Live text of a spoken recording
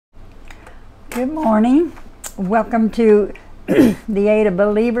Good morning. Welcome to the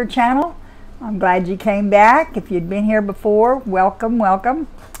Adabeliever channel. I'm glad you came back. If you'd been here before, welcome, welcome.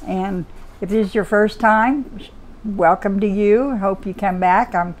 And if this is your first time, welcome to you. I hope you come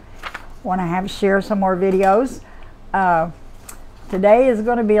back. I want to share some more videos. Today is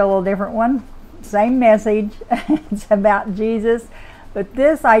going to be a little different one. Same message. It's about Jesus. But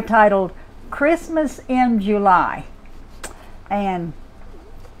this I titled Christmas in July. And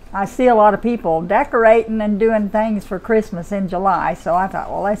I see a lot of people decorating and doing things for Christmas in July, so I thought,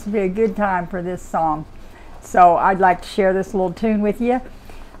 well, this would be a good time for this song. So I'd like to share this little tune with you.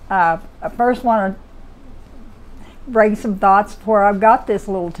 I first want to bring some thoughts before I've got this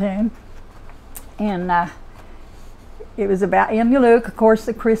little tune. And it was about, in Luke, of course,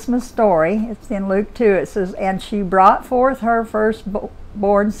 the Christmas story. It's in Luke 2. It says, "And she brought forth her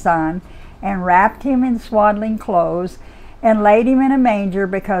firstborn son, and wrapped him in swaddling clothes, and laid him in a manger,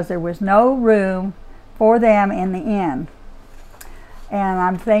 because there was no room for them in the inn." And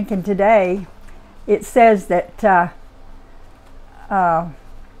I'm thinking today, it says that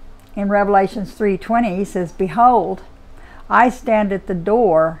in Revelation 3:20, he says, "Behold, I stand at the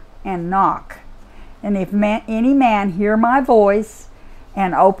door and knock. And if any man hear my voice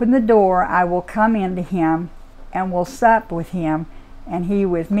and open the door, I will come into him and will sup with him, and he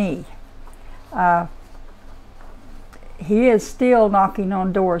with me." He is still knocking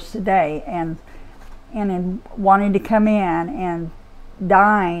on doors today and in wanting to come in and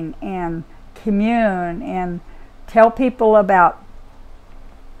dine and commune and tell people about,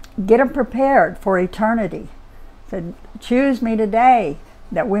 get them prepared for eternity. Said, "Choose me today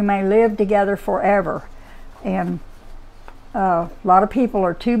that we may live together forever." And a lot of people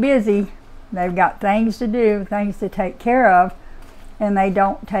are too busy. They've got things to do, things to take care of, and they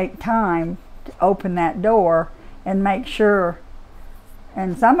don't take time to open that door and make sure.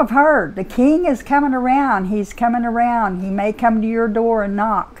 And some have heard the King is coming around. He's coming around. He may come to your door and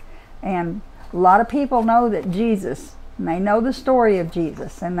knock. And a lot of people know that Jesus, and they know the story of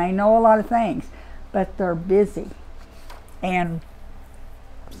Jesus, and they know a lot of things, but they're busy. And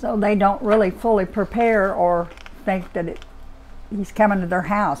so they don't really fully prepare or think that he's coming to their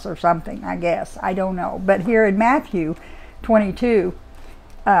house or something, I guess. I don't know. But here in Matthew 22,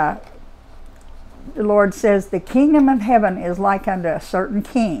 the Lord says, "The kingdom of heaven is like unto a certain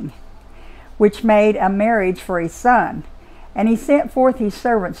king, which made a marriage for his son. And he sent forth his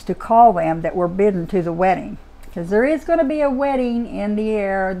servants to call them that were bidden to the wedding." Because there is going to be a wedding in the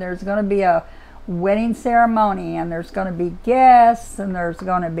air. There's going to be a wedding ceremony, and there's going to be guests, and there's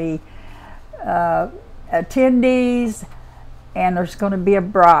going to be attendees, and there's going to be a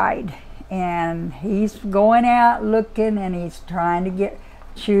bride. And he's going out looking, and he's trying to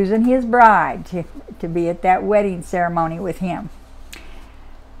choosing his bride to be at that wedding ceremony with him.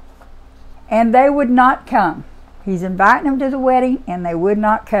 And they would not come. He's inviting them to the wedding, and they would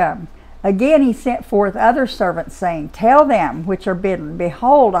not come. Again he sent forth other servants, saying, "Tell them which are bidden,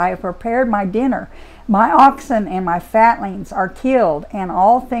 Behold, I have prepared my dinner. My oxen and my fatlings are killed, and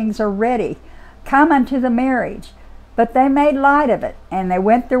all things are ready. Come unto the marriage." But they made light of it, and they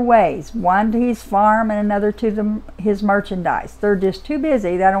went their ways, one to his farm and another to his merchandise. They're just too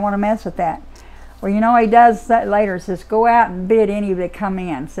busy. They don't want to mess with that. Well, you know, he does that later. Says, "Go out and bid any that come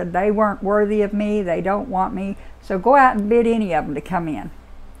in." Said, "They weren't worthy of me. They don't want me. So go out and bid any of them to come in."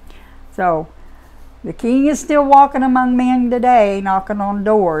 So the King is still walking among men today, knocking on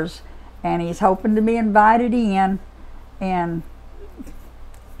doors, and he's hoping to be invited in. And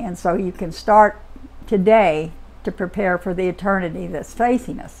so you can start today to prepare for the eternity that's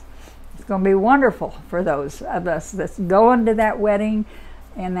facing us. It's going to be wonderful for those of us that's going to that wedding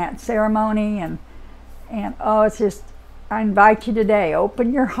and that ceremony. And oh, it's just, I invite you today,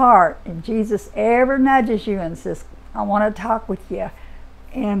 open your heart. And Jesus ever nudges you and says, "I want to talk with you."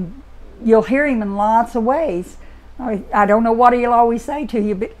 And you'll hear him in lots of ways. I don't know what he'll always say to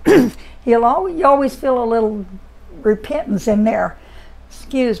you, but you always feel a little repentance in there.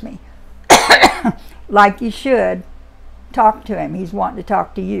 Excuse me. Like you should talk to him. He's wanting to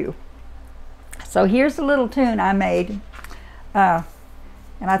talk to you. So here's a little tune I made. And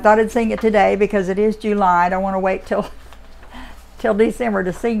I thought I'd sing it today because it is July. I don't want to wait till December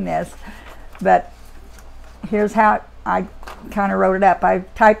to sing this. But here's how I kind of wrote it up. I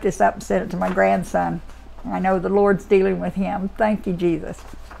typed this up and sent it to my grandson. I know the Lord's dealing with him. Thank you, Jesus.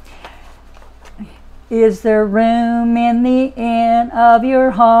 "Is there room in the inn of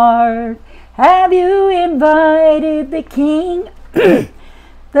your heart? Have you invited the King,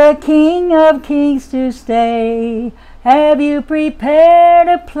 the King of Kings to stay? Have you prepared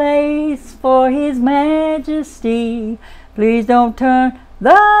a place for his majesty? Please don't turn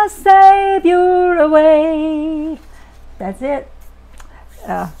the Savior away. That's it.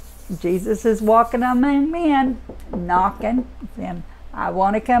 Jesus is walking among men, knocking, and I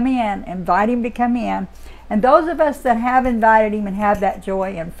want to come in. Invite him to come in. And those of us that have invited him and have that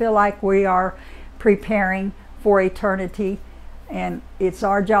joy and feel like we are preparing for eternity, and it's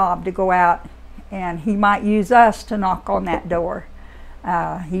our job to go out, and he might use us to knock on that door.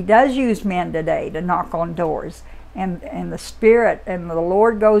 He does use men today to knock on doors, and the Spirit and the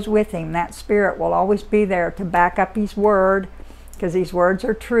Lord goes with him. That Spirit will always be there to back up his word, because these words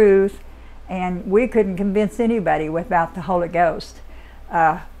are truth, and we couldn't convince anybody without the Holy Ghost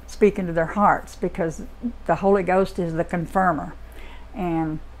speaking to their hearts, because the Holy Ghost is the confirmer.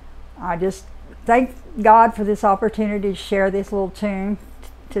 And I just thank God for this opportunity to share this little tune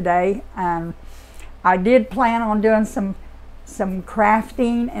today. I did plan on doing some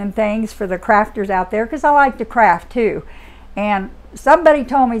crafting and things for the crafters out there, because I like to craft too. And somebody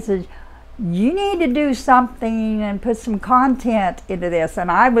told me, says, you need to do something and put some content into this.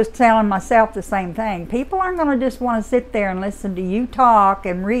 And I was telling myself the same thing. People aren't going to just want to sit there and listen to you talk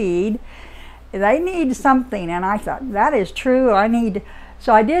and read. They need something. And I thought, that is true.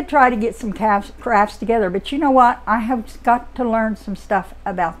 So I did try to get some crafts together. But you know what? I have got to learn some stuff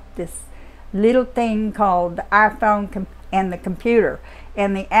about this little thing called the iPhone and the computer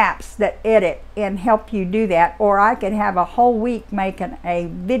and the apps that edit and help you do that. Or I could have a whole week making a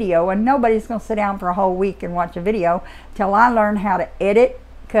video, and nobody's going to sit down for a whole week and watch a video till I learn how to edit,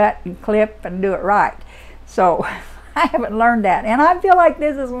 cut, and clip and do it right. So I haven't learned that, and I feel like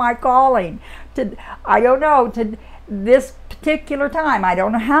this is my calling to, I don't know, to this particular time. I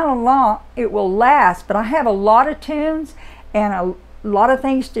don't know how long it will last, but I have a lot of tunes and a lot of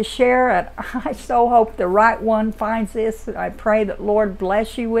things to share, and I so hope the right one finds this. I pray that Lord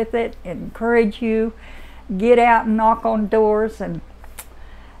bless you with it, encourage you, get out and knock on doors,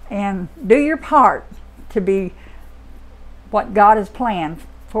 and do your part to be what God has planned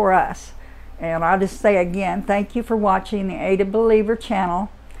for us. And I'll just say again, thank you for watching the Adabeliever channel,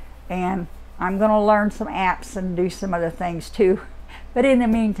 and I'm going to learn some apps and do some other things too. But in the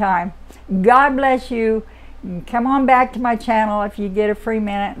meantime, God bless you. Come on back to my channel if you get a free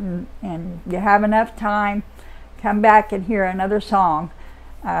minute and you have enough time. Come back and hear another song.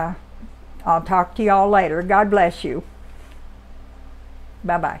 I'll talk to you all later. God bless you.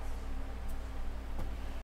 Bye-bye.